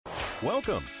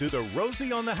Welcome to the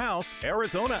Rosie on the House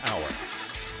Arizona Hour.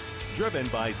 Driven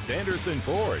by Sanderson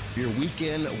Ford. Your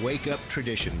weekend wake-up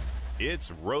tradition.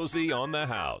 It's Rosie on the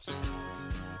House.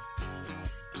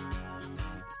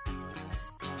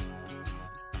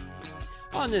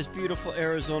 On this beautiful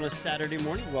Arizona Saturday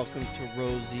morning, welcome to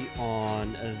Rosie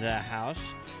on the House,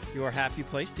 your happy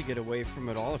place to get away from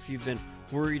it all. If you've been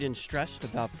worried and stressed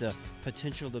about the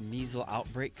potential of the measles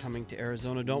outbreak coming to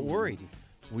Arizona, don't worry.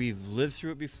 We've lived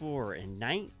through it before. In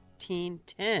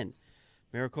 1910,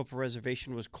 Maricopa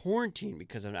Reservation was quarantined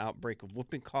because of an outbreak of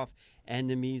whooping cough and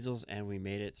the measles, and we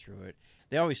made it through it.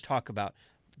 They always talk about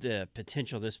the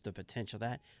potential this, the potential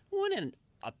that. One in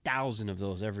 1,000 of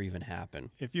those ever even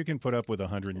happen. If you can put up with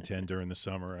 110 during the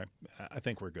summer, I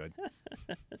think we're good.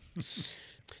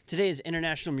 Today is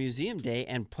International Museum Day,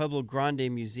 and Pueblo Grande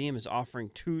Museum is offering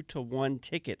 2-to-1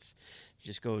 tickets.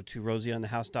 Just go to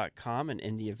rosieonthehouse.com, and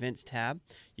in the events tab,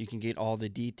 you can get all the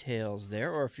details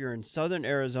there. Or if you're in southern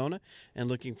Arizona and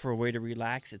looking for a way to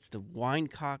relax, it's the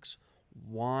Winecocks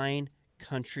Wine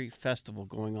Country Festival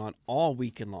going on all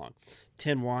weekend long.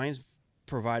 10 wines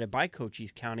provided by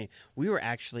Cochise County. We were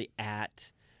actually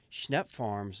at Schnepp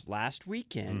Farms last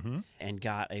weekend and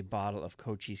got a bottle of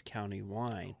Cochise County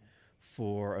wine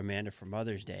for Amanda for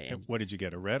Mother's Day. And what did you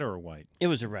get, a red or a white? It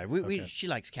was a red. She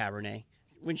likes Cabernet.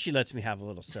 When she lets me have a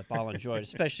little sip, I'll enjoy it,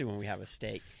 especially when we have a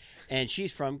steak. And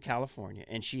she's from California,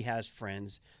 and she has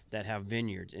friends that have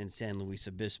vineyards in San Luis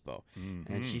Obispo.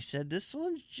 And she said this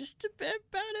one's just about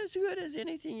as good as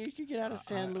anything you could get out of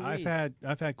San Luis.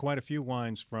 I've had quite a few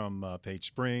wines from Page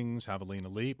Springs,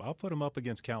 Javelina Leap. I'll put them up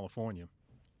against California.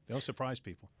 They'll surprise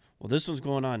people. Well, this one's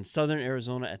going on in southern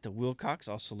Arizona at the Wilcox,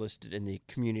 also listed in the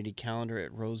community calendar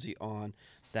at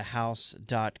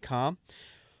rosieonthehouse.com.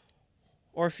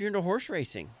 Or if you're into horse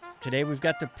racing, today we've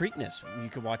got the Preakness. You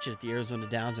can watch it at the Arizona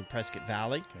Downs in Prescott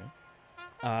Valley.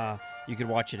 Okay. You can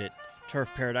watch it at Turf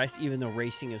Paradise, even though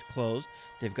racing is closed.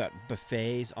 They've got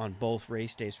buffets on both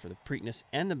race days for the Preakness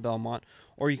and the Belmont.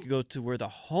 Or you can go to where the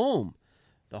home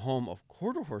of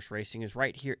quarter horse racing is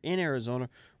right here in Arizona,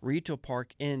 Rito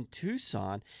Park in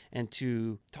Tucson. And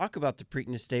to talk about the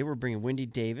Preakness Day, we're bringing Wendy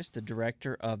Davis, the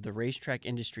director of the Racetrack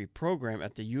Industry Program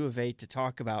at the U of A, to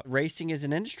talk about racing as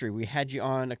an industry. We had you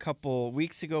on a couple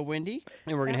weeks ago, Wendy,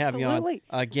 and we're going to have you on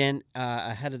again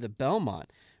ahead of the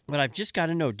Belmont. But I've just got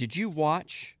to know, did you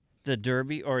watch the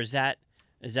Derby, or is that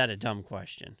a dumb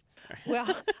question? Well,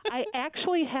 I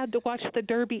actually had to watch the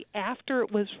Derby after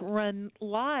it was run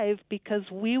live because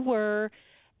we were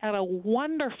at a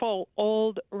wonderful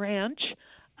old ranch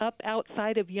up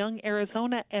outside of Young,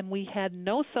 Arizona, and we had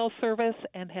no cell service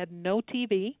and had no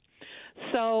TV.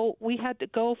 So we had to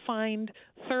go find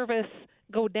service,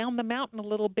 go down the mountain a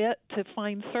little bit to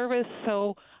find service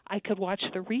so I could watch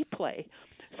the replay.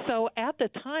 So at the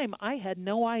time, I had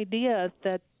no idea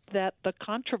that the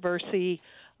controversy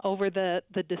over the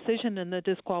decision and the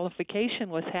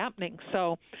disqualification was happening.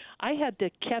 So I had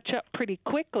to catch up pretty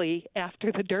quickly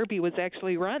after the Derby was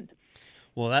actually run.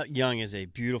 Well, that Young is a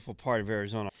beautiful part of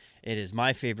Arizona. It is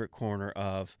my favorite corner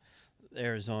of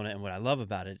Arizona, and what I love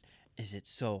about it is it's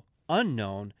so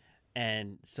unknown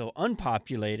and so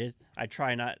unpopulated. I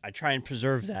try and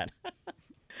preserve that.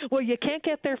 Well, you can't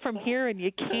get there from here, and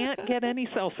you can't get any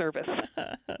cell service.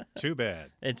 Too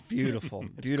bad. It's beautiful,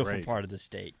 It's beautiful great. part of the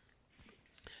state.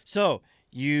 So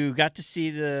you got to see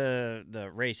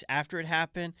the race after it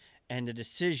happened and the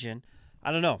decision.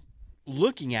 I don't know.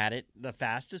 Looking at it, the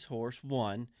fastest horse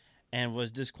won and was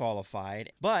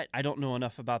disqualified. But I don't know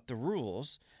enough about the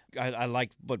rules. I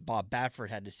like what Bob Baffert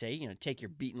had to say. Take your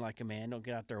beating like a man. Don't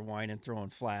get out there whining, throwing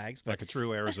flags. But Like a true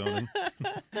Arizonan.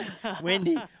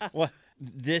 Wendy, well,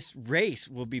 this race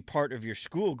will be part of your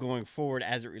school going forward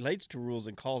as it relates to rules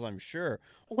and calls, I'm sure.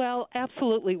 Well,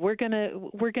 absolutely. We're gonna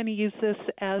use this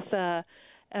as a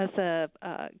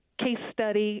case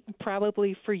study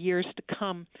probably for years to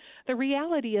come. The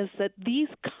reality is that these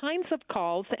kinds of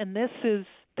calls and this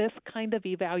kind of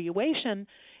evaluation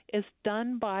is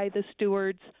done by the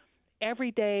stewards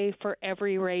every day for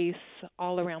every race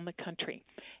all around the country.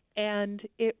 And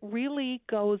it really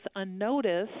goes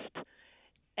unnoticed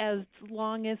as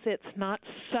long as it's not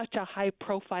such a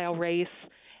high-profile race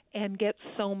and gets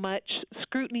so much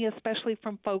scrutiny, especially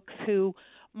from folks who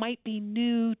might be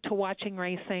new to watching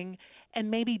racing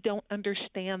and maybe don't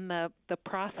understand the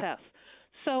process.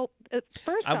 So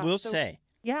first I off, will say,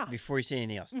 yeah. before you say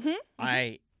anything else,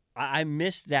 I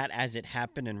missed that as it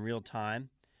happened in real time,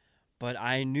 but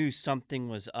I knew something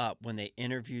was up when they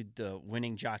interviewed the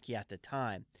winning jockey at the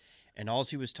time. And all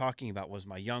he was talking about was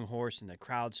my young horse, and the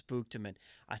crowd spooked him. And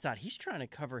I thought, he's trying to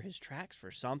cover his tracks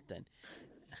for something.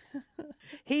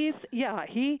 he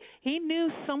knew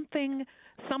something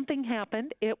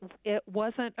happened. It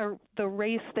wasn't the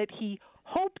race that he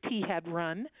hoped he had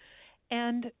run,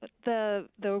 and the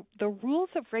rules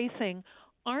of racing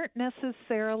aren't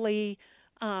necessarily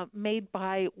made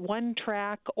by one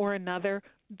track or another.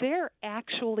 They're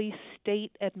actually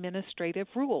state administrative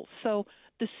rules. So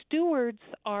the stewards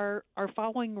are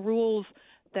following rules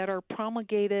that are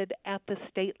promulgated at the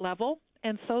state level,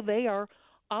 and so they are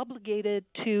obligated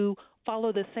to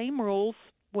follow the same rules,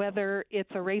 whether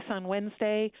it's a race on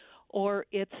Wednesday or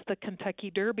it's the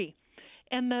Kentucky Derby.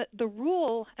 And the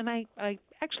rule, and I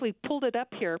actually pulled it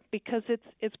up here because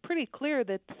it's pretty clear,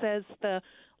 that says the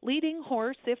leading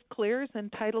horse, if clear, is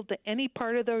entitled to any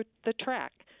part of the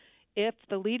track. If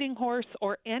the leading horse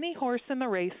or any horse in the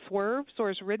race swerves or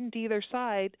is ridden to either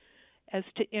side as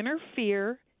to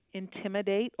interfere,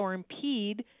 intimidate, or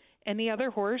impede any other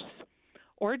horse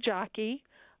or jockey,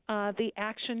 the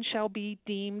action shall be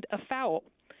deemed a foul.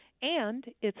 And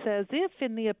it says, if,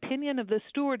 in the opinion of the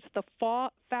stewards, the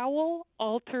foul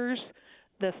alters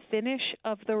the finish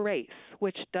of the race,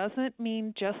 which doesn't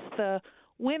mean just the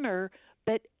winner,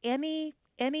 but any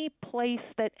place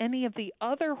that any of the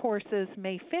other horses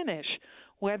may finish,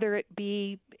 whether it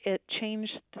be it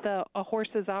changed a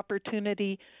horse's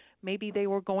opportunity, maybe they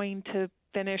were going to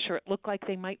finish, or it looked like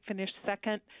they might finish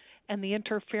second, and the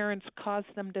interference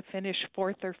caused them to finish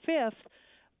fourth or fifth,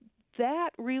 that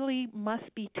really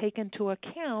must be taken into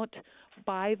account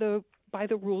by the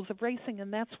rules of racing,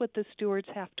 and that's what the stewards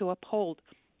have to uphold.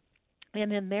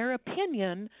 And in their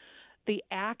opinion, the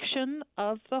action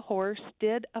of the horse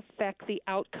did affect the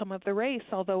outcome of the race,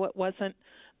 although it wasn't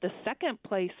the second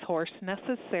place horse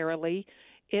necessarily.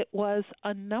 It was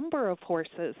a number of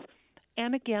horses.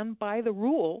 And again, by the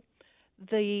rule,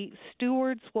 the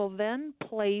stewards will then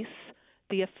place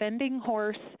the offending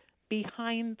horse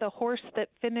behind the horse that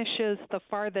finishes the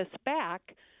farthest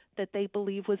back that they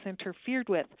believe was interfered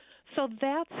with. So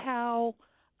that's how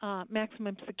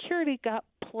Maximum Security got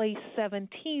placed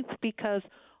 17th, because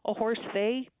a horse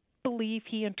they believe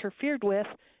he interfered with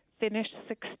finished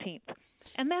 16th.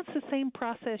 And that's the same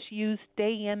process used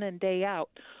day in and day out.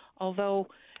 Although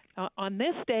on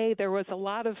this day there was a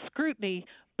lot of scrutiny,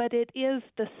 but it is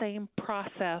the same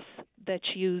process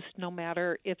that's used no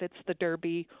matter if it's the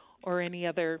Derby or any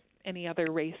other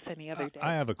race, any other day.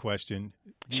 I have a question.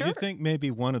 Do Sure. you think maybe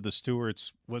one of the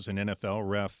stewards was an NFL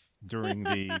ref during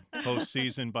the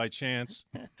postseason by chance?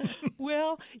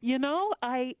 Well,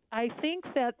 I think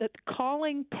that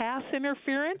calling pass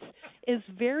interference is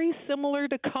very similar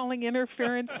to calling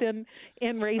interference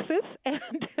in races, and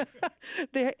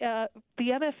the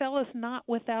NFL is not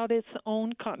without its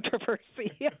own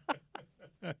controversy.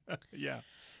 Yeah.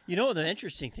 You know, the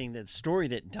interesting thing, that story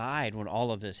that died when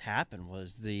all of this happened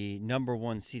was the number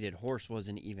one seeded horse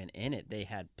wasn't even in it. They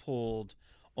had pulled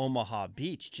Omaha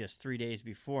Beach just 3 days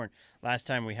before. And last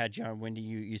time we had John Wendy,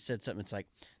 you said something. It's like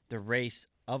the race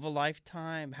of a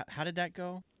lifetime. How did that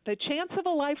go? The chance of a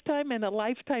lifetime and a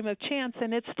lifetime of chance,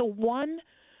 and it's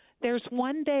there's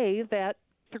one day that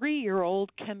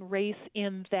 3-year-old can race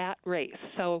in that race.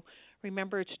 So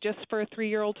remember, it's just for a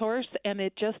 3-year-old horse, and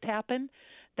it just happened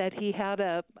that he had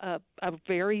a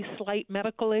very slight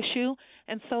medical issue,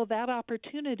 and so that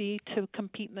opportunity to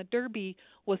compete in the Derby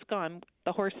was gone.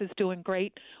 The horse is doing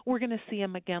great. We're going to see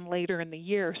him again later in the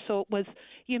year. So it was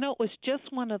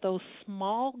just one of those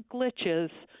small glitches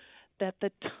that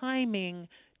the timing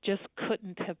just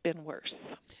couldn't have been worse.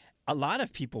 A lot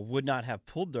of people would not have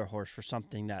pulled their horse for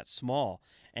something that small,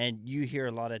 and you hear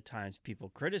a lot of times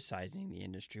people criticizing the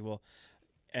industry. Well,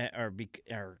 or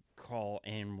call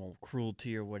animal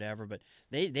cruelty or whatever, but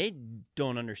they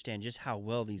don't understand just how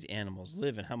well these animals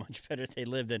live and how much better they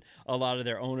live than a lot of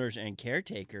their owners and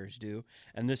caretakers do.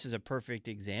 And this is a perfect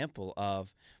example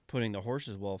of putting the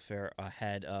horse's welfare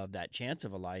ahead of that chance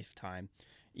of a lifetime.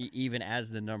 Even as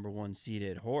the number one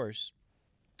seeded horse,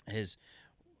 his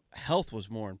health was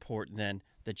more important than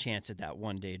the chance at that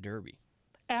one-day Derby.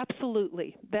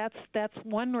 Absolutely. That's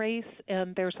one race,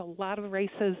 and there's a lot of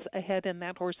races ahead in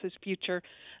that horse's future,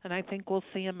 and I think we'll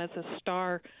see him as a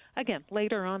star, again,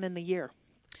 later on in the year.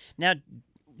 Now,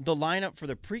 the lineup for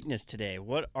the Preakness today,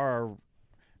 what are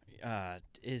I've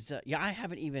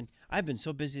been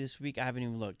so busy this week, I haven't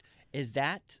even looked. Is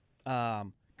that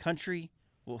Country,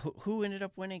 who ended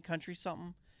up winning? Country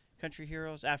something? Country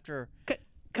Heroes after?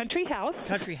 Country House.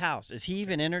 Country House. Is he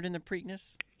even entered in the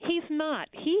Preakness? He's not.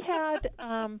 He had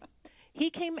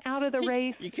he came out of the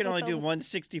race. You can only do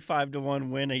 165 to 1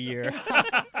 win a year.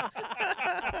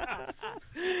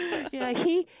 Yeah,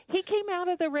 he came out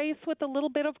of the race with a little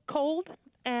bit of cold,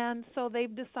 and so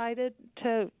they've decided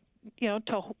to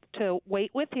to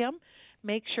wait with him,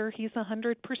 make sure he's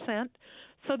 100%.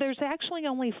 So there's actually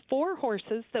only 4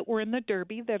 horses that were in the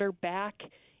Derby that are back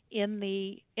in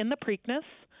the Preakness: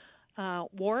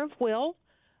 War of Will,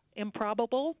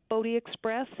 Improbable, Bodie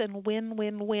Express, and Win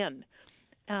Win Win.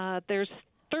 There's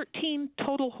 13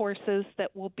 total horses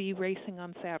that will be racing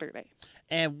on Saturday.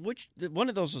 And one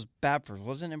of those was Baffert's?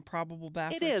 Wasn't Improbable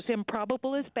Baffert's? It is.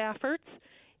 Improbable is Baffert's.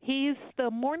 He's the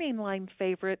morning line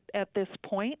favorite at this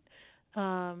point.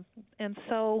 And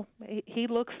so he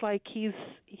looks like he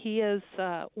is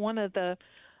one of the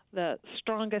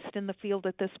strongest in the field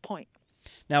at this point.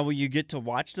 Now, will you get to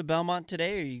watch the Belmont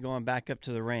today, or are you going back up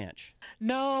to the ranch?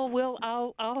 No,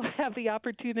 I'll have the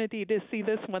opportunity to see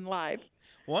this one live.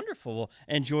 Wonderful. Well,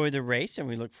 enjoy the race, and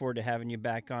we look forward to having you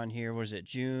back on here. Was it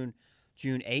June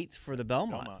 8th for the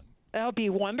Belmont? That'll be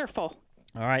wonderful.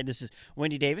 All right, this is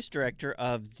Wendy Davis, Director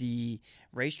of the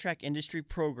Racetrack Industry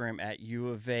Program at U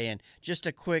of A. And just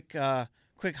a quick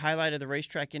highlight of the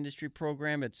Racetrack Industry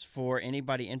Program. It's for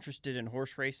anybody interested in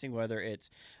horse racing, whether it's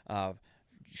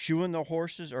shoeing the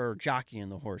horses or jockeying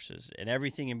the horses and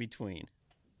everything in between.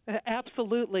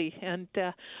 Absolutely, and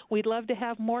we'd love to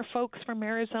have more folks from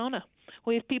Arizona.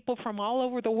 We have people from all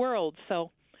over the world,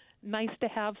 so nice to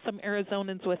have some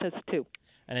Arizonans with us too.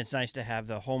 And it's nice to have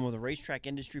the home of the Racetrack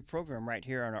Industry Program right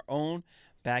here in our own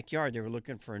backyard. They were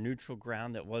looking for a neutral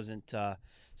ground that wasn't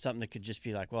something that could just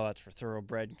be like, well, that's for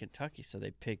thoroughbred in Kentucky. So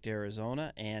they picked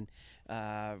Arizona, and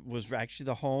was actually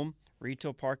the home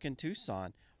retail park in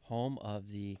Tucson, home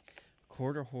of the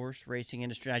quarter horse racing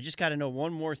industry. And I just got to know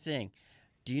one more thing.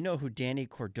 Do you know who Danny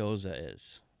Cordoza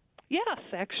is? Yes,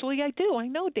 actually I do. I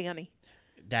know Danny.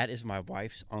 That is my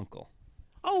wife's uncle.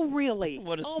 Oh, really?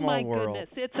 What a oh, small my world. goodness.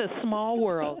 It's a small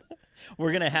world.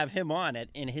 We're going to have him on.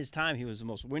 In his time, he was the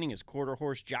most winningest quarter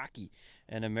horse jockey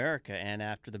in America. And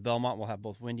after the Belmont, we'll have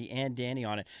both Wendy and Danny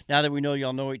on it. Now that we know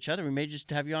y'all know each other, we may just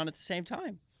have you on at the same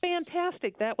time.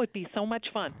 Fantastic. That would be so much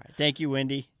fun. All right. Thank you,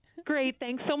 Wendy. Great.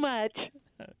 Thanks so much.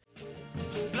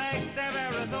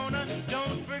 Flagstaff, Arizona,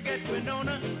 don't forget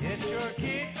Winona. It's your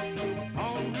kicks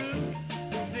on Route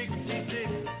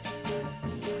 66.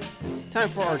 Time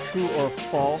for our true or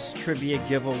false trivia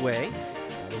giveaway.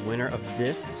 The winner of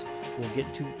this will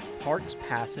get 2 parks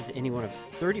passes to any one of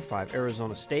 35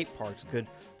 Arizona state parks, good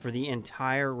for the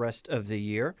entire rest of the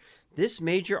year. This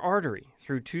major artery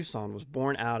through Tucson was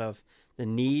born out of the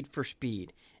need for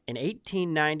speed. In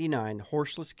 1899,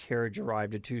 horseless carriage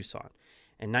arrived at Tucson.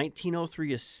 In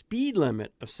 1903, a speed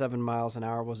limit of 7 miles an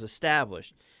hour was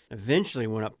established. Eventually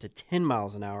went up to 10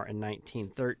 miles an hour in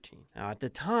 1913. Now, at the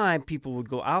time, people would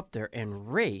go out there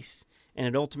and race, and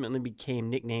it ultimately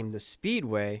became nicknamed the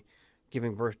Speedway,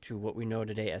 giving birth to what we know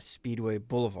today as Speedway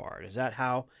Boulevard. Is that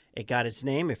how it got its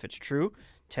name? If it's true,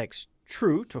 text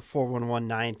true to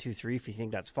 411-923. If you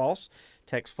think that's false,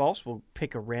 text false. We'll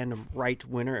pick a random right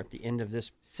winner at the end of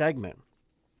this segment.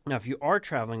 Now, if you are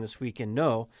traveling this weekend,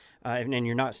 and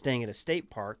you're not staying at a state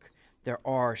park, there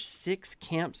are 6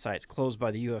 campsites closed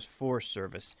by the U.S. Forest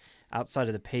Service outside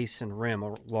of the Payson Rim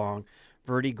along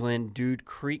Verde Glen, Dude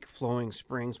Creek, Flowing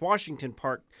Springs, Washington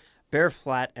Park, Bear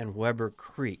Flat, and Weber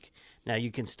Creek. Now,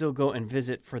 you can still go and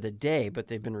visit for the day, but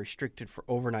they've been restricted for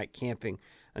overnight camping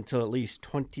until at least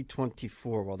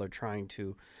 2024 while they're trying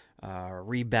to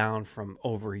rebound from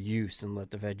overuse and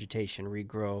let the vegetation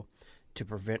regrow to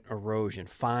prevent erosion.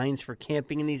 Fines for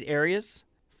camping in these areas,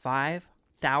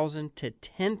 $5,000 to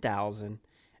 $10,000,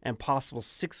 and possible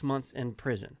 6 months in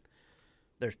prison.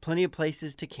 There's plenty of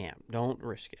places to camp. Don't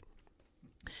risk it.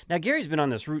 Now, Gary's been on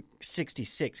this Route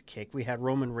 66 kick. We had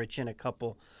Roman Rich in a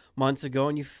couple months ago,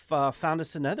 and you found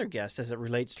us another guest as it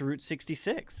relates to Route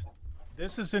 66.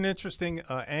 This is an interesting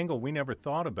angle we never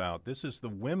thought about. This is the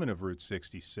women of Route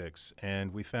 66,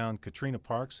 and we found Katrina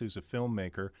Parks, who's a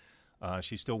filmmaker.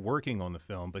 She's still working on the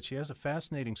film, but she has a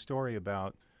fascinating story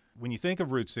about when you think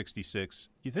of Route 66,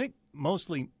 you think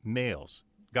mostly males,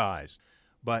 guys.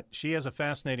 But she has a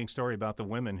fascinating story about the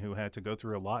women who had to go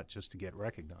through a lot just to get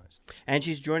recognized. And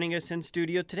she's joining us in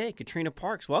studio today. Katrina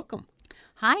Parks, welcome.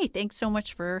 Hi, thanks so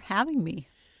much for having me.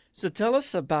 So tell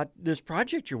us about this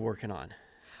project you're working on.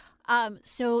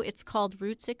 So it's called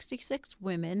Route 66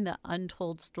 Women, the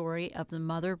Untold Story of the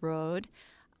Mother Road.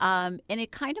 And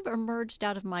it kind of emerged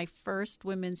out of my first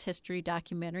women's history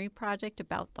documentary project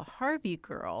about the Harvey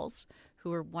Girls,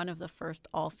 who were one of the first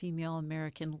all-female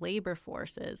American labor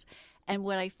forces. And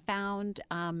what I found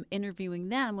interviewing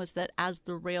them was that as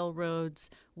the railroads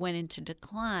went into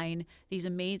decline, these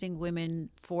amazing women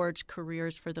forged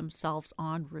careers for themselves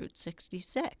on Route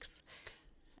 66.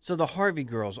 So the Harvey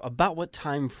Girls, about what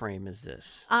time frame is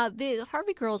this? The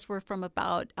Harvey Girls were from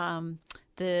about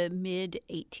the mid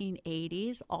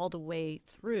 1880s all the way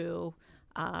through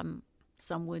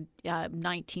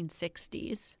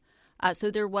 1960s.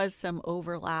 So there was some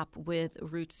overlap with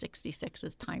Route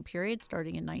 66's time period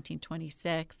starting in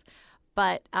 1926.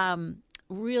 But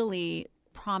really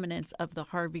prominence of the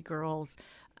Harvey girls,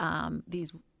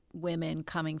 these women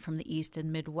coming from the East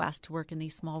and Midwest to work in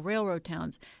these small railroad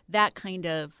towns, that kind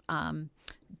of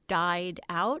died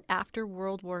out after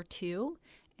World War II.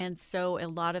 And so a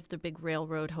lot of the big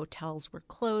railroad hotels were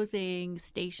closing,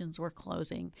 stations were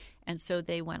closing. And so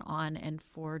they went on and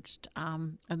forged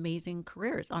amazing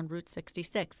careers on Route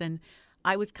 66. And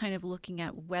I was kind of looking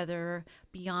at whether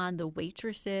beyond the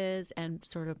waitresses and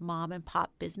sort of mom and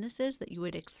pop businesses that you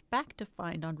would expect to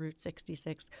find on Route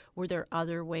 66, were there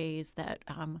other ways that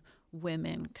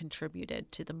women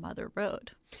contributed to the Mother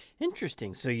Road?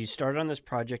 Interesting. So you started on this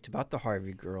project about the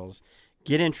Harvey girls,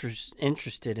 get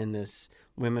interested in this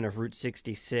Women of Route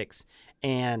 66,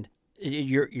 and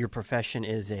your profession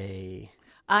is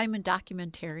I'm a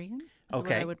documentarian, is what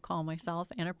Okay. I would call myself,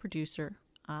 and a producer.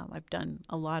 I've done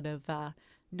a lot of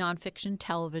nonfiction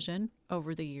television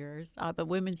over the years, but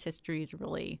women's history is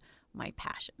really my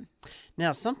passion.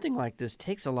 Now, something like this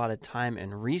takes a lot of time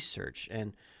and research,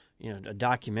 and a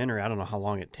documentary, I don't know how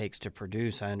long it takes to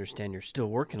produce. I understand you're still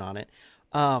working on it.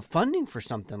 Funding for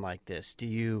something like this, do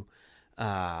you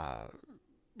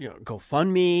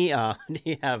GoFundMe? Do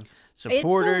you have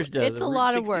supporters? It's a Route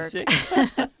lot of work.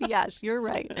 66? Yes, you're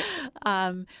right.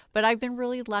 But I've been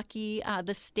really lucky.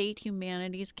 The state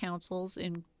humanities councils,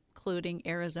 including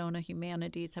Arizona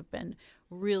Humanities, have been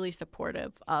really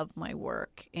supportive of my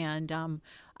work. And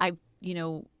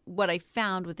what I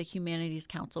found with the Humanities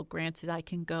Council grants is I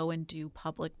can go and do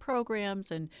public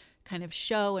programs and kind of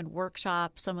show and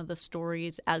workshop some of the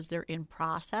stories as they're in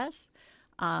process.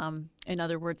 In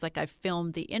other words, like I've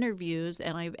filmed the interviews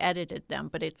and I've edited them,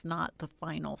 but it's not the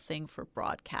final thing for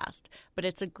broadcast. But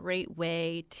it's a great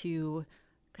way to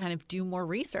kind of do more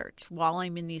research while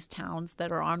I'm in these towns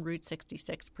that are on Route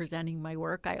 66 presenting my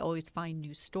work. I always find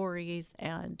new stories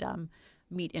and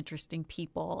meet interesting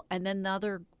people. And then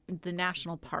the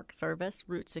National Park Service,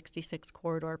 Route 66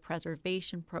 Corridor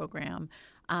Preservation Program,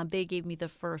 they gave me the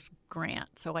first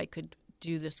grant so I could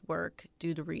do this work,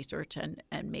 do the research, and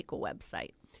make a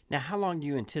website. Now, how long do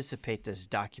you anticipate this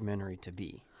documentary to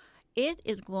be? It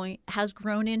has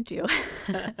grown into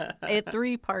a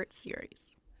 3-part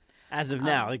series. As of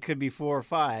now, it could be 4 or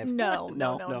 5. No,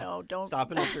 don't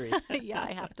Stop it at 3. Yeah,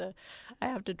 I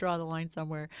have to draw the line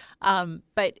somewhere.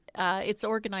 But it's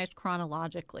organized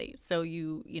chronologically. So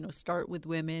you start with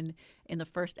women in the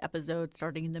first episode,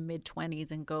 starting in the mid-20s,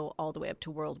 and go all the way up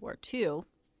to World War II.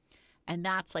 And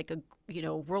that's like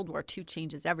World War II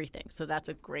changes everything. So that's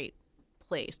a great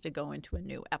place to go into a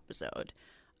new episode.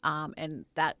 And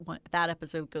that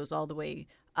episode goes all the way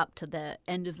up to the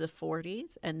end of the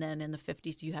 40s. And then in the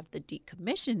 50s, you have the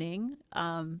decommissioning,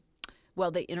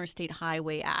 the Interstate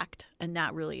Highway Act. And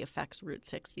that really affects Route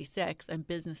 66 and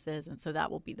businesses. And so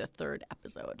that will be the 3rd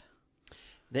episode.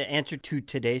 The answer to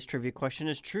today's trivia question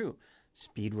is true.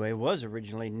 Speedway was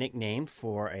originally nicknamed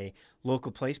for a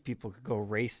local place people could go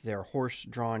race their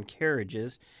horse-drawn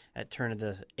carriages at turn of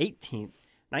the 19th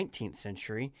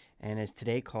century, and is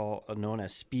today known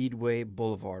as Speedway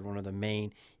Boulevard, one of the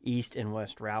main east and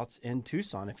west routes in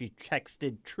Tucson. If you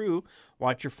texted true,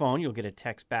 watch your phone. You'll get a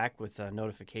text back with a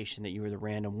notification that you were the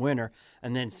random winner,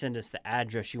 and then send us the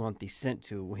address you want these sent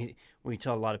to. We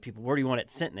tell a lot of people, where do you want it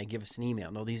sent? And they give us an email.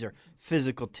 No, these are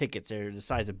physical tickets. They're the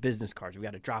size of business cards. We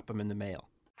got to drop them in the mail.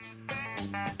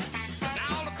 Now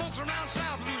all the folks around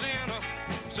South Louisiana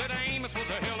said Amos was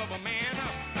a hell of a man.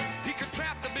 He could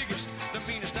trap the biggest, the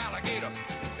meanest alligator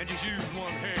and just use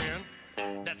one hand.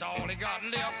 That's all he got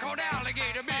left, called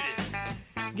alligator bit it.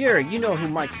 Gary, you know who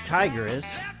Mike the Tiger is.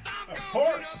 Of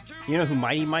course. You know who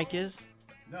Mighty Mike is?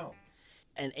 No.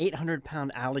 An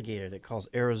 800-pound alligator that calls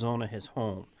Arizona his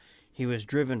home. He was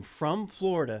driven from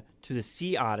Florida to the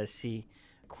Sea Odyssey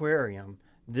Aquarium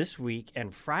this week,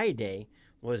 and Friday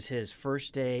was his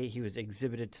first day he was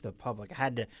exhibited to the public. I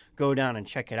had to go down and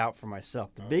check it out for myself.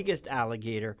 The biggest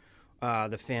alligator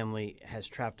the family has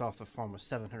trapped off the farm was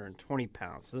 720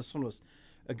 pounds. So this one was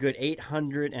a good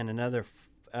 800 and another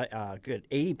good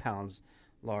 80 pounds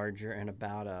larger and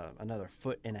about another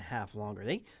 1.5 feet longer.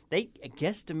 They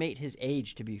guesstimate his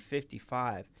age to be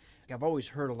 55. I've always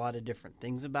heard a lot of different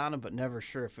things about him, but never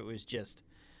sure if it was just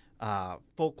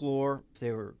folklore, if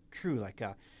they were true.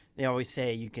 They always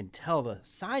say you can tell the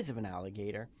size of an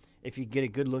alligator if you get a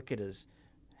good look at his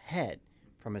head.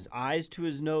 From his eyes to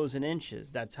his nose in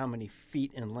inches, that's how many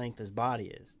feet in length his body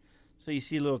is. So you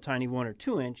see a little tiny 1 or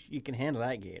 2 inch, you can handle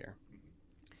that gator.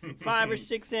 5 or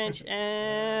 6 inch,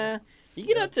 you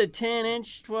get up to 10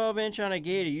 inch, 12 inch on a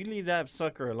gator, you leave that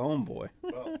sucker alone, boy.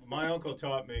 Well, my uncle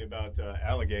taught me about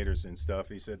alligators and stuff.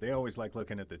 He said they always like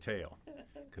looking at the tail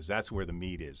because that's where the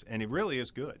meat is, and it really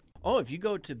is good. Oh, if you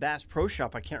go to Bass Pro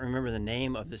Shop, I can't remember the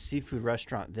name of the seafood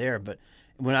restaurant there, but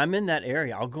when I'm in that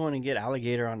area, I'll go in and get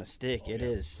alligator on a stick. It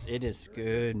is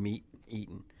good meat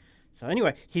eating. So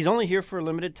anyway, he's only here for a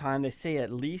limited time. They say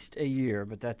at least a year,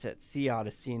 but that's at Sea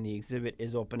Odyssey, and the exhibit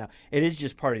is open now. It is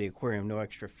just part of the aquarium, no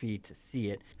extra fee to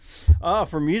see it.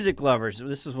 For music lovers,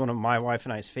 this is one of my wife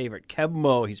and I's favorite. Keb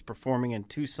Mo, he's performing in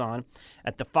Tucson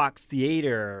at the Fox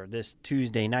Theater this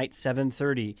Tuesday night,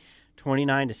 7:30.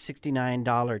 $29 to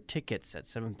 $69 tickets at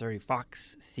 7:30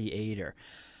 Fox Theater.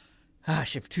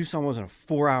 Gosh, if Tucson wasn't a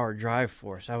 4-hour drive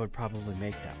for us, I would probably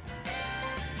make that one.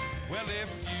 Well,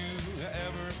 if you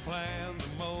ever plan to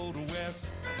motor west,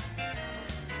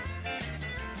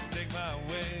 take my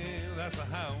way, that's the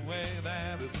highway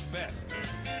that is the best.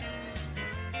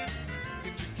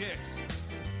 Get your kicks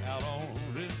out on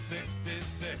Route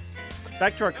 66.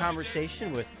 Back to our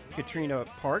conversation with Katrina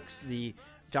Parks, the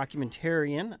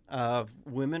documentarian of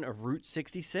Women of Route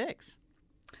 66.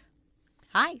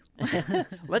 Hi.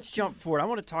 Let's jump forward. I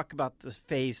want to talk about the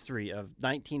phase 3 of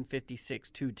 1956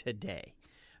 to today.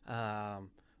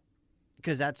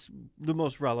 Because that's the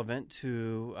most relevant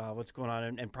to what's going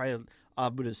on, and probably I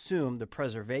would assume the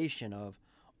preservation of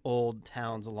old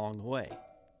towns along the way.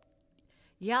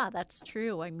 Yeah, that's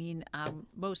true. I mean,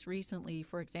 most recently,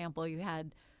 for example, you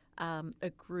had a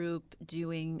group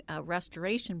doing a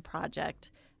restoration project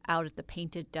out at the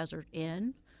Painted Desert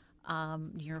Inn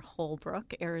near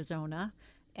Holbrook, Arizona.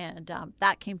 And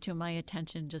that came to my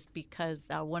attention just because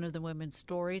one of the women's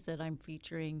stories that I'm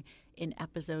featuring in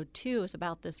episode 2 is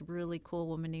about this really cool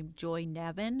woman named Joy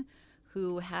Nevin,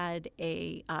 who had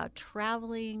a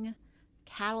traveling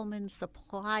cattleman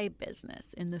supply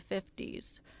business in the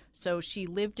 50s. So she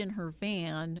lived in her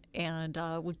van and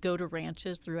would go to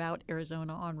ranches throughout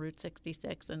Arizona on Route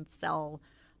 66 and sell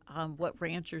what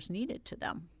ranchers needed to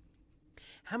them.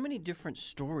 How many different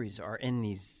stories are in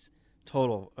these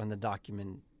total on the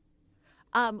document?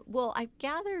 Well, I've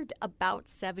gathered about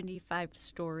 75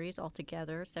 stories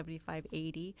altogether, 75,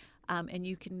 80, and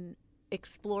you can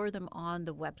explore them on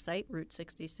the website,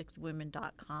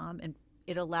 route66women.com, and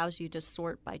it allows you to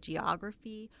sort by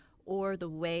geography or the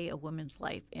way a woman's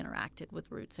life interacted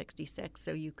with Route 66.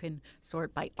 So you can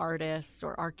sort by artists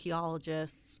or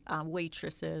archaeologists,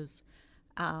 waitresses,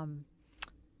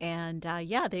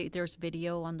 there's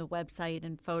video on the website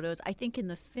and photos. I think in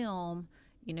the film,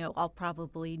 I'll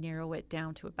probably narrow it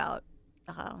down to about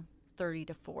 30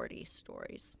 to 40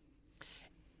 stories.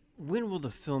 When will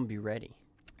the film be ready?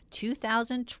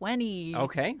 2020.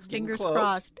 Okay. Fingers close.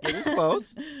 crossed. Getting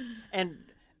close. And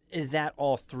is that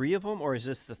all 3 of them, or is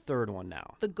this the 3rd one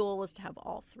now? The goal is to have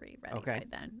all 3 ready Okay. by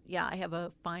then. Yeah, I have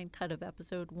a fine cut of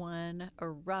episode 1, a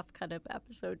rough cut of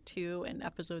episode 2, and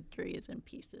episode 3 is in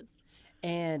pieces.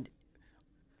 And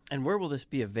where will this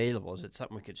be available? Is it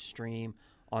something we could stream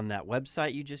on that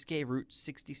website you just gave,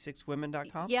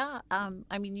 route66women.com? Yeah,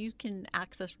 you can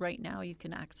access right now. You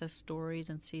can access stories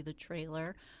and see the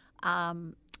trailer.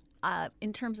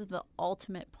 In terms of the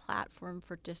ultimate platform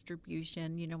for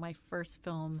distribution, my first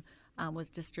film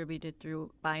was distributed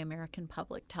by American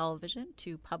Public Television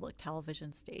to public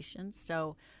television stations.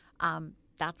 So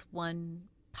that's one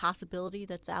possibility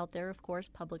that's out there, of course,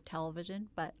 public television,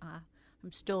 but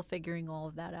I'm still figuring all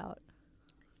of that out.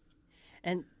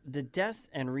 And the death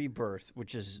and rebirth,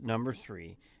 which is number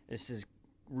 3, this is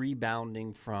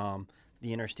rebounding from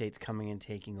the interstates coming and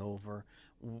taking over.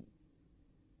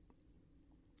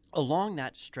 Along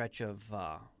that stretch of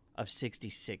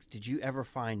 66, did you ever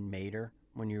find Mater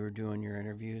when you were doing your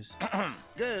interviews?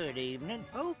 Good evening.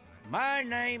 Oh, my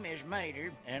name is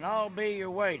Mater, and I'll be your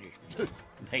waiter.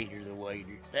 Mater the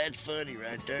waiter. That's funny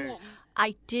right there.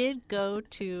 I did go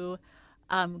to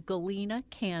Galena,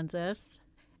 Kansas,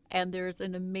 and there's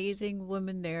an amazing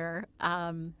woman there.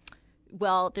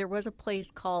 There was a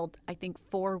place called, I think,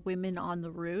 4 Women on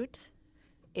the Route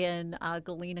in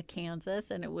Galena,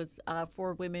 Kansas, and it was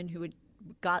 4 women who had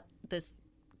got the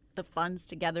funds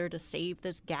together to save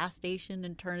this gas station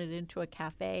and turn it into a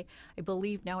cafe. I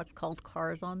believe now it's called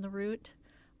Cars on the Route.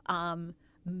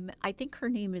 I think her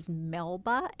name is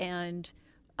Melba, and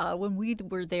when we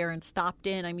were there and stopped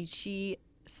in, she's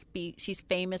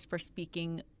famous for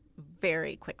speaking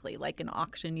very quickly, like an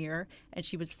auctioneer, and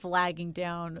she was flagging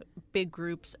down big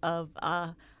groups of,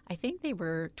 I think they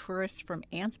were tourists from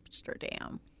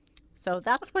Amsterdam. So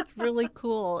that's what's really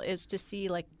cool, is to see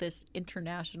like this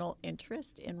international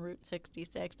interest in Route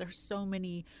 66. There's so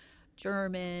many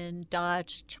German,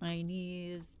 Dutch,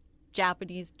 Chinese,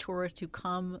 Japanese tourists who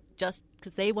come just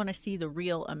because they want to see the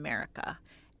real America.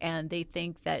 And they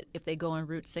think that if they go on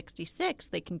Route 66,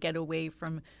 they can get away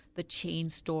from the chain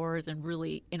stores and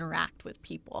really interact with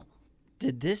people.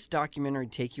 Did this documentary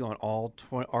take you on all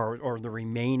or the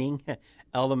remaining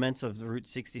elements of the Route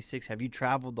 66? Have you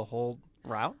traveled the whole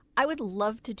route? I would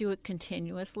love to do it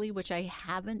continuously, which I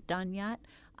haven't done yet.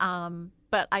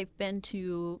 But I've been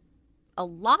to a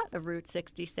lot of Route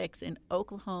 66 in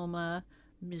Oklahoma,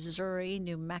 Missouri,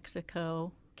 New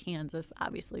Mexico, Kansas,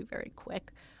 obviously very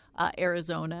quick,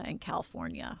 Arizona, and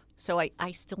California. So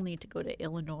I still need to go to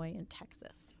Illinois and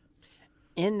Texas.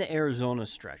 In the Arizona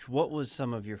stretch, what was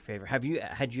some of your favorite?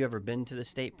 Had you ever been to the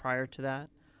state prior to that?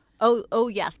 Oh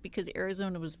yes, because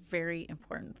Arizona was very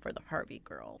important for the Harvey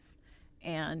girls.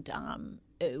 And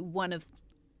one of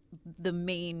the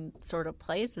main sort of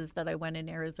places that I went in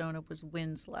Arizona was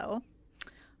Winslow.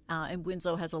 And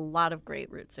Winslow has a lot of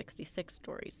great Route 66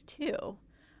 stories, too.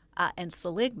 And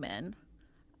Seligman,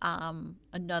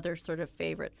 another sort of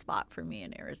favorite spot for me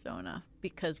in Arizona,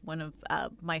 because one of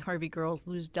my Harvey girls,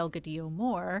 Luz Delgadillo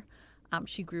Moore,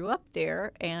 she grew up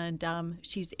there, and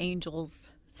she's Angel's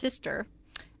sister.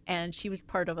 And she was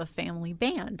part of a family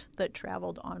band that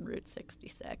traveled on Route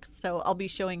 66. So I'll be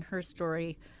showing her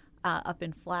story up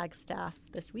in Flagstaff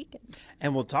this weekend.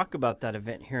 And we'll talk about that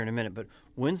event here in a minute. But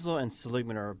Winslow and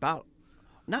Seligman are about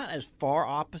not as far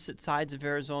opposite sides of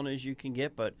Arizona as you can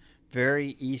get, but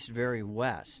very east, very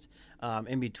west.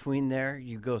 In between there,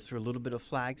 you go through a little bit of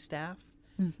Flagstaff.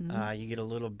 Mm-hmm. You get a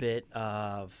little bit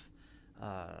of,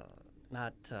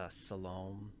 not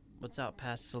Siloam. What's out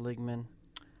past Seligman?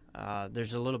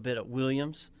 There's a little bit of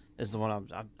Williams is the one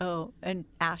I'm and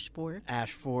Ash Fork.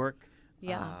 Ash Fork.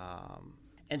 Yeah.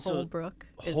 And Holbrook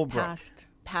is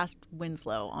past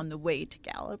Winslow on the way to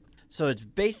Gallup. So it's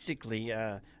basically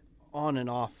on and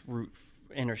off Route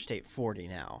Interstate 40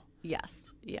 now.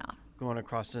 Yes, yeah. Going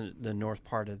across the north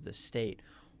part of the state.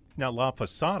 Now, La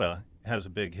Posada has a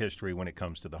big history when it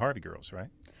comes to the Harvey girls, right?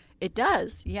 It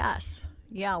does, yes.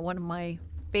 Yeah, one of my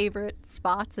favorite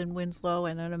spots in Winslow,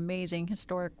 and an amazing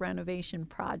historic renovation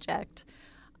project.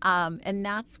 And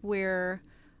that's where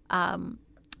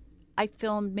I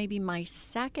filmed maybe my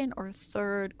second or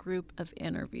third group of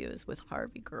interviews with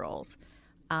Harvey girls.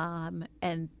 And,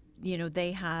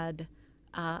 they had,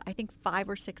 I think, 5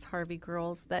 or 6 Harvey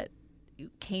girls that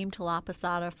came to La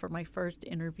Posada for my first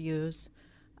interviews.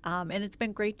 And it's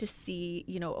been great to see,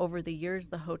 over the years,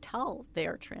 the hotel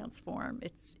there transform.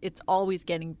 It's always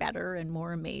getting better and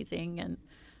more amazing and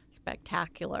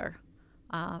spectacular.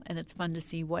 And it's fun to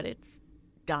see what it's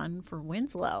done for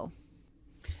Winslow.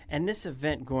 And this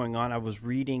event going on, I was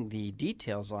reading the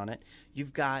details on it.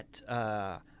 You've got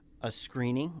a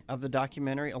screening of the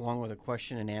documentary along with a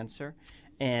question and answer.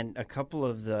 And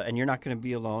and you're not going to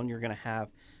be alone. You're going to have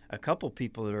a couple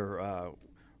people that are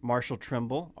Marshall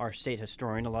Trimble, our state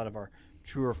historian. A lot of our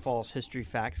true or false history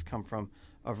facts come from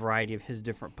a variety of his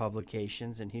different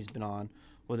publications, and he's been on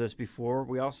with us before.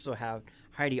 We also have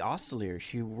Heidi Osselier.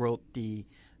 She wrote the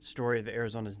story of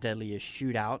Arizona's deadliest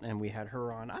shootout, and we had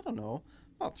her on, I don't know,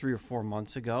 about 3 or 4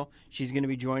 months ago. She's going to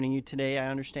be joining you today, I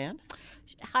understand.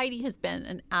 Heidi has been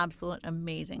an absolute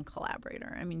amazing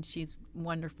collaborator. I mean, she's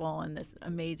wonderful and this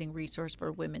amazing resource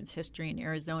for women's history in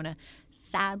Arizona.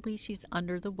 Sadly, she's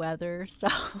under the weather, so...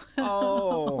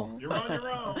 Oh, you're on your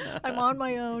own. I'm on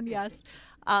my own, yes.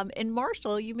 And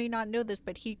Marshall, you may not know this,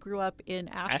 but he grew up in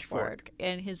Ash Fork,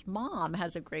 and his mom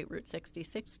has a great Route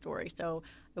 66 story. So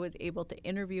I was able to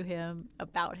interview him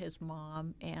about his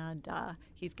mom, and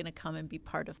he's going to come and be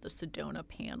part of the Sedona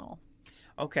panel.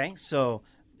 Okay, so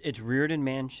it's Reardon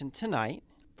Mansion tonight.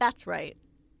 That's right.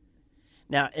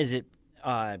 Now, is it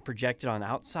projected on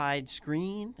outside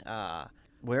screen?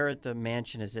 Where at the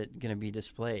mansion is it going to be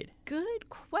displayed? Good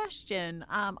question.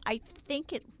 I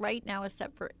think it right now is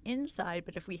set for inside,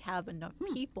 but if we have enough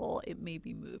people, it may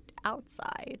be moved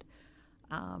outside.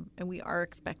 And we are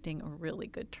expecting a really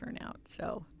good turnout,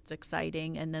 so it's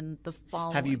exciting. And then the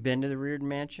following... Have you been to the Reardon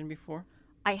Mansion before?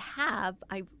 I have.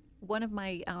 One of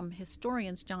my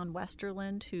historians, John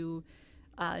Westerland, who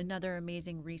another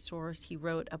amazing resource, he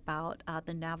wrote about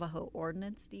the Navajo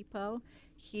Ordnance Depot.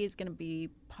 He is going to be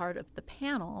part of the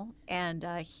panel, and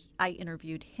I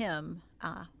interviewed him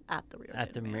at the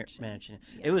Reardon Mansion.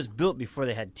 Yeah. It was built before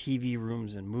they had TV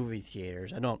rooms and movie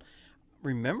theaters. I don't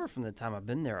remember from the time I've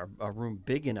been there a room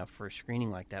big enough for a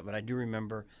screening like that, but I do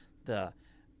remember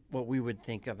what we would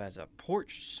think of as a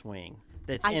porch swing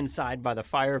that's inside by the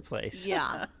fireplace.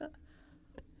 Yeah.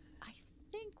 I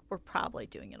think we're probably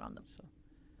doing it on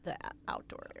the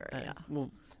outdoor area. Well,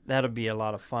 that'll be a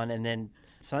lot of fun. And then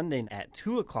Sunday at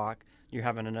 2 o'clock, you're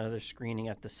having another screening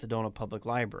at the Sedona Public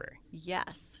Library.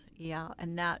 Yes, yeah,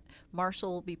 and that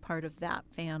Marshall will be part of that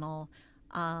panel,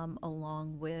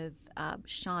 along with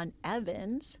Sean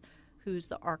Evans, who's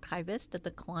the archivist at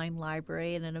the Klein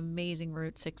Library and an amazing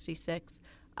Route 66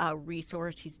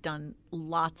 resource. He's done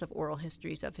lots of oral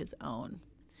histories of his own.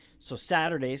 So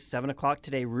Saturday, 7 o'clock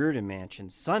today, Reardon Mansion.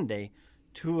 Sunday,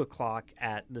 2 o'clock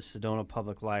at the Sedona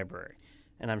Public Library.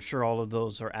 And I'm sure all of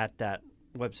those are at that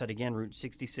website again,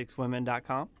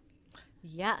 route66women.com.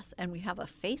 Yes, and we have a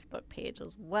Facebook page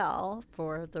as well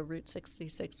for the Route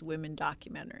 66 Women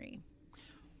documentary.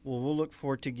 Well, we'll look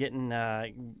forward to getting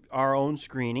our own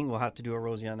screening. We'll have to do a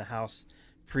Rosie on the House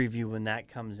preview when that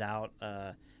comes out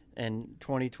in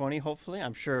 2020, hopefully.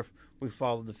 I'm sure if we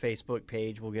follow the Facebook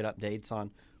page, we'll get updates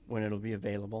on when it'll be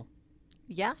available.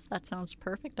 Yes, that sounds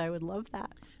perfect. I would love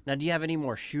that. Now, do you have any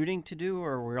more shooting to do,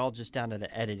 or we're all just down to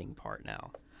the editing part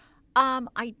now?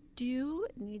 I do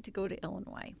need to go to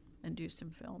Illinois and do some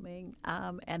filming,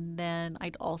 and then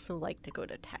I'd also like to go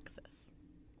to Texas.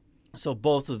 So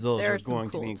both of those There are are some going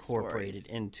to cool be incorporated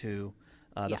stories. into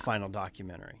the Yeah. final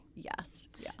documentary. Yes,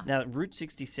 yeah. Now, Route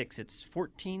 66, it's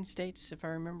 14 states, if I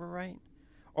remember right?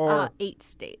 Or 8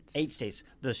 states. 8 states.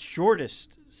 The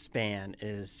shortest span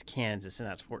is Kansas, and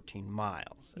that's 14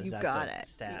 miles. Is You that got the it.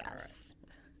 stat? All Yes.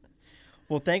 right.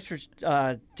 Well, thanks for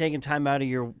taking time out of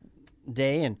your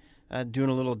day and doing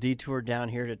a little detour down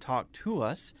here to talk to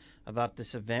us about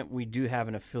this event. We do have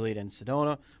an affiliate in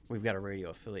Sedona. We've got a radio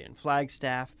affiliate in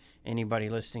Flagstaff. Anybody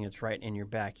listening, it's right in your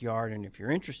backyard. And if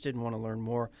you're interested and want to learn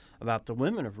more about the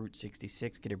women of Route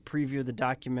 66, get a preview of the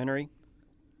documentary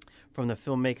from the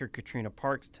filmmaker Katrina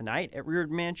Parks tonight at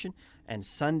Reardon Mansion and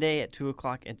Sunday at 2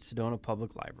 o'clock at Sedona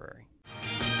Public Library.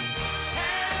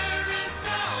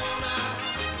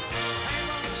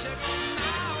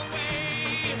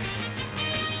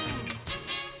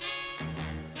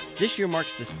 This year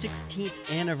marks the 16th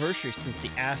anniversary since the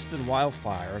Aspen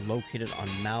wildfire located on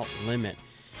Mount Lemmon.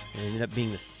 It ended up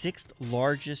being the 6th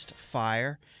largest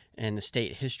fire in the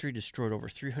state history, destroyed over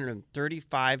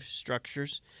 335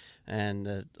 structures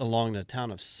and along the town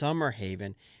of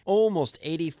Summerhaven, almost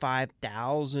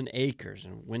 85,000 acres,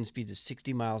 and wind speeds of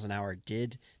 60 miles an hour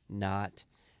did not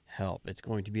help. It's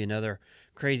going to be another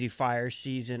crazy fire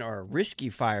season, or a risky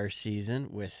fire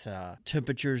season, with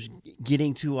temperatures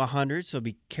getting to 100, so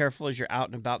be careful as you're out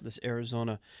and about this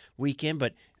Arizona weekend.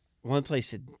 But one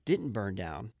place that didn't burn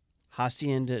down,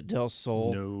 Hacienda del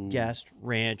Sol Guest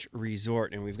Ranch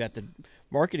Resort, and we've got the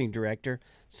marketing director,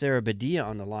 Sarah Badia,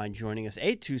 on the line joining us,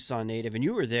 a Tucson native, and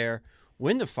you were there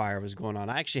when the fire was going on.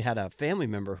 I actually had a family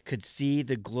member who could see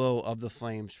the glow of the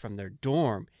flames from their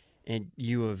dorm in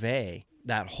U of A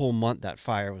that whole month that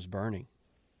fire was burning.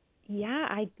 Yeah,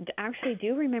 I actually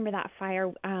do remember that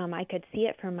fire. I could see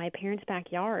it from my parents'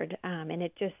 backyard, and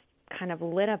it just kind of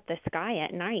lit up the sky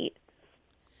at night.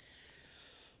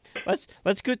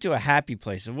 Let's go to a happy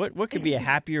place. And what could be a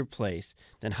happier place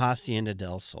than Hacienda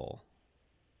del Sol?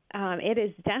 It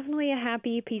is definitely a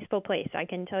happy, peaceful place. I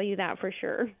can tell you that for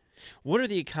sure. What are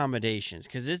the accommodations?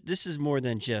 Because this is more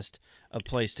than just a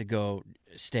place to go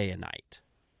stay a night.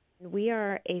 We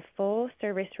are a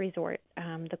full-service resort.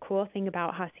 The cool thing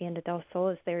about Hacienda del Sol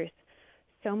is there's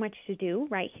so much to do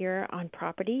right here on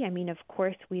property. I mean, of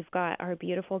course, we've got our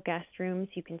beautiful guest rooms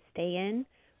you can stay in.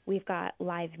 We've got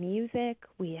live music.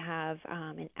 We have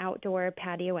an outdoor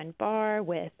patio and bar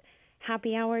with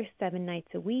happy hours 7 nights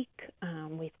a week.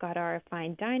 We've got our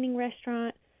fine dining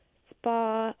restaurant,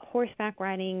 spa, horseback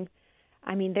riding.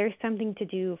 I mean, there's something to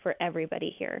do for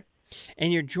everybody here.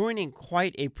 And you're joining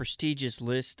quite a prestigious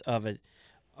list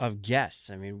of guests.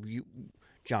 I mean,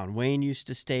 John Wayne used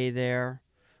to stay there.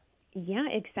 Yeah,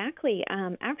 exactly.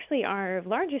 Actually, our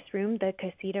largest room, the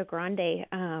Casita Grande,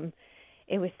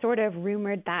 it was sort of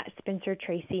rumored that Spencer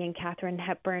Tracy and Katharine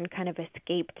Hepburn kind of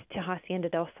escaped to Hacienda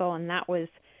del Sol, and that was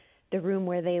the room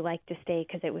where they liked to stay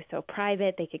because it was so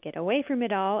private. They could get away from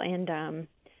it all, and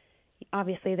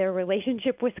obviously their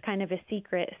relationship was kind of a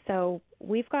secret. So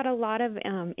we've got a lot of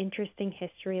interesting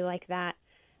history like that.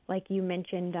 Like you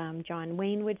mentioned, John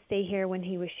Wayne would stay here when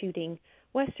he was shooting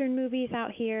Western movies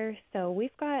out here. So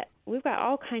we've got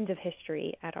all kinds of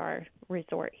history at our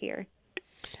resort here.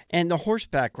 And the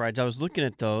horseback rides, I was looking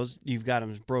at those. You've got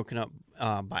them broken up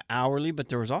by hourly, but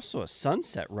there was also a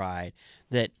sunset ride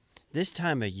that this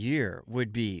time of year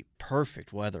would be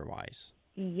perfect weather-wise.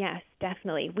 Yes,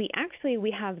 definitely. We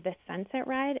have the sunset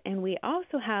ride, and we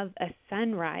also have a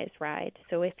sunrise ride.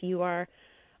 So if you are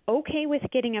okay with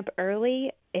getting up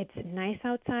early, it's nice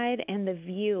outside, and the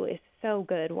view is so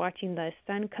good, watching the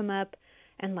sun come up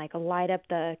and light up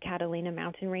the Catalina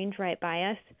mountain range right by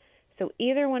us. So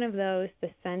either one of those, the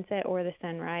sunset or the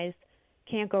sunrise,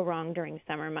 can't go wrong during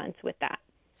summer months with that.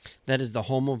 That is the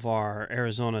home of our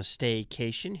Arizona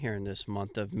staycation here in this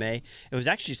month of May. It was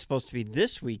actually supposed to be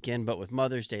this weekend, but with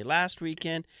Mother's Day last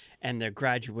weekend and their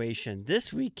graduation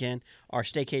this weekend, our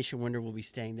staycation winner will be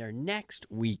staying there next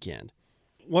weekend.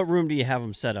 What room do you have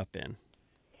them set up in?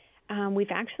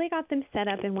 We've actually got them set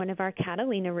up in one of our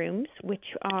Catalina rooms, which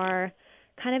are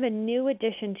kind of a new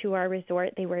addition to our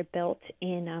resort. They were built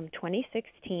in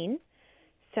 2016,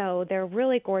 so they're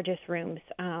really gorgeous rooms.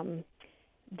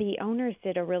 The owners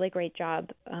did a really great job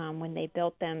when they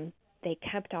built them. They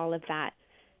kept all of that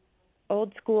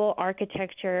old school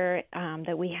architecture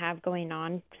that we have going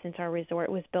on since our resort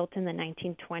was built in the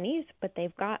 1920s, but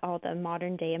they've got all the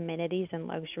modern day amenities and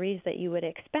luxuries that you would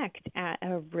expect at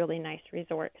a really nice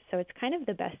resort. So it's kind of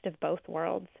the best of both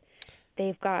worlds.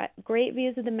 They've got great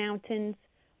views of the mountains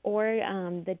or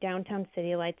the downtown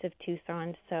city lights of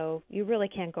Tucson, so you really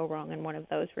can't go wrong in one of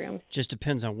those rooms. Just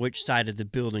depends on which side of the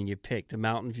building you pick, the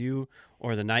mountain view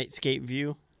or the nightscape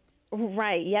view.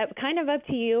 Right, yep, kind of up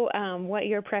to you what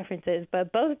your preference is,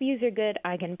 but both views are good,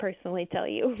 I can personally tell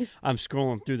you. I'm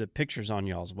scrolling through the pictures on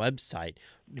y'all's website.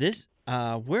 This,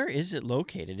 where is it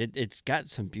located? It's got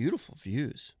some beautiful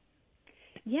views.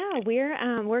 Yeah,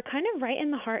 we're kind of right in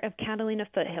the heart of Catalina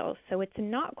Foothills, so it's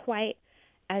not quite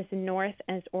as north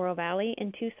as Oro Valley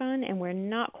in Tucson, and we're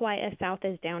not quite as south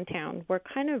as downtown. We're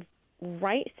kind of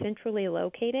right centrally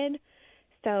located,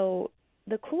 so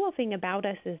the cool thing about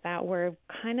us is that we're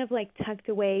kind of like tucked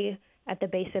away at the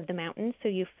base of the mountain, so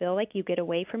you feel like you get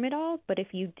away from it all. But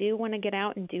if you do want to get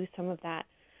out and do some of that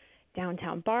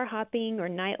downtown bar hopping or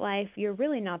nightlife, you're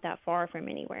really not that far from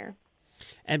anywhere.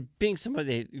 And being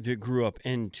somebody that grew up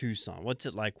in Tucson, what's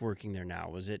it like working there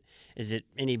now? Is it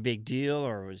any big deal,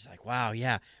 or was it like, wow,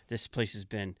 yeah, this place has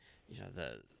been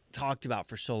talked about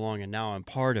for so long, and now I'm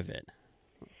part of it?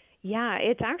 Yeah,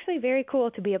 it's actually very cool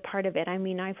to be a part of it. I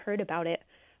mean, I've heard about it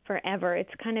forever. It's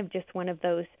kind of just one of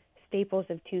those staples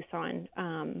of Tucson.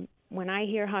 When I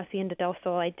hear Hacienda del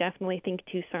Sol, I definitely think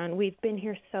Tucson. We've been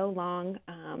here so long.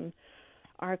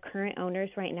 Our current owners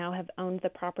right now have owned the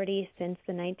property since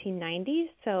the 1990s.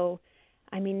 So,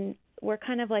 I mean, we're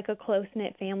kind of like a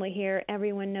close-knit family here.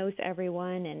 Everyone knows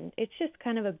everyone, and it's just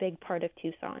kind of a big part of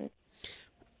Tucson.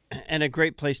 And a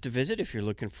great place to visit if you're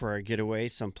looking for a getaway,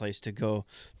 someplace to go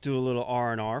do a little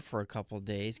R&R for a couple of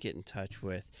days, get in touch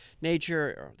with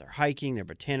nature, or their hiking, their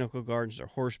botanical gardens, their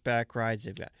horseback rides.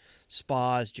 They've got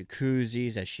spas,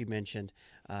 jacuzzis, as she mentioned,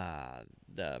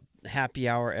 the happy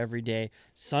hour every day,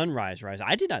 sunrise rise.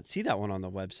 I did not see that one on the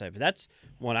website, but that's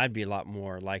one I'd be a lot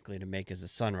more likely to make as a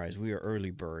sunrise. We are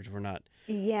early birds. We're not.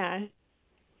 Yeah.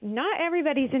 Not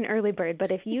everybody's an early bird,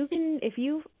 but if you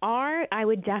are, I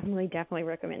would definitely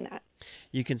recommend that.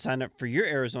 You can sign up for your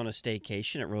Arizona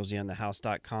staycation at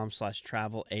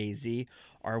rosieonthehouse.com/travelaz.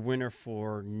 Our winner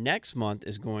for next month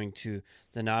is going to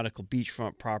the Nautical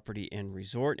Beachfront Property and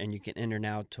Resort, and you can enter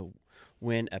now to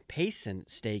win a Payson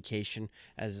staycation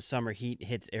as the summer heat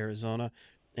hits Arizona.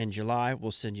 In July,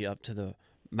 we'll send you up to the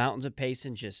mountains of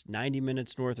Payson, just 90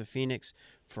 minutes north of Phoenix,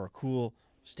 for a cool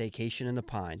staycation in the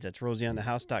Pines. That's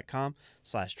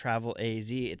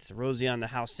rosieonthehouse.com/travelaz. It's the Rosie on the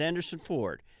House Sanderson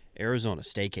Ford Arizona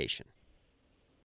staycation.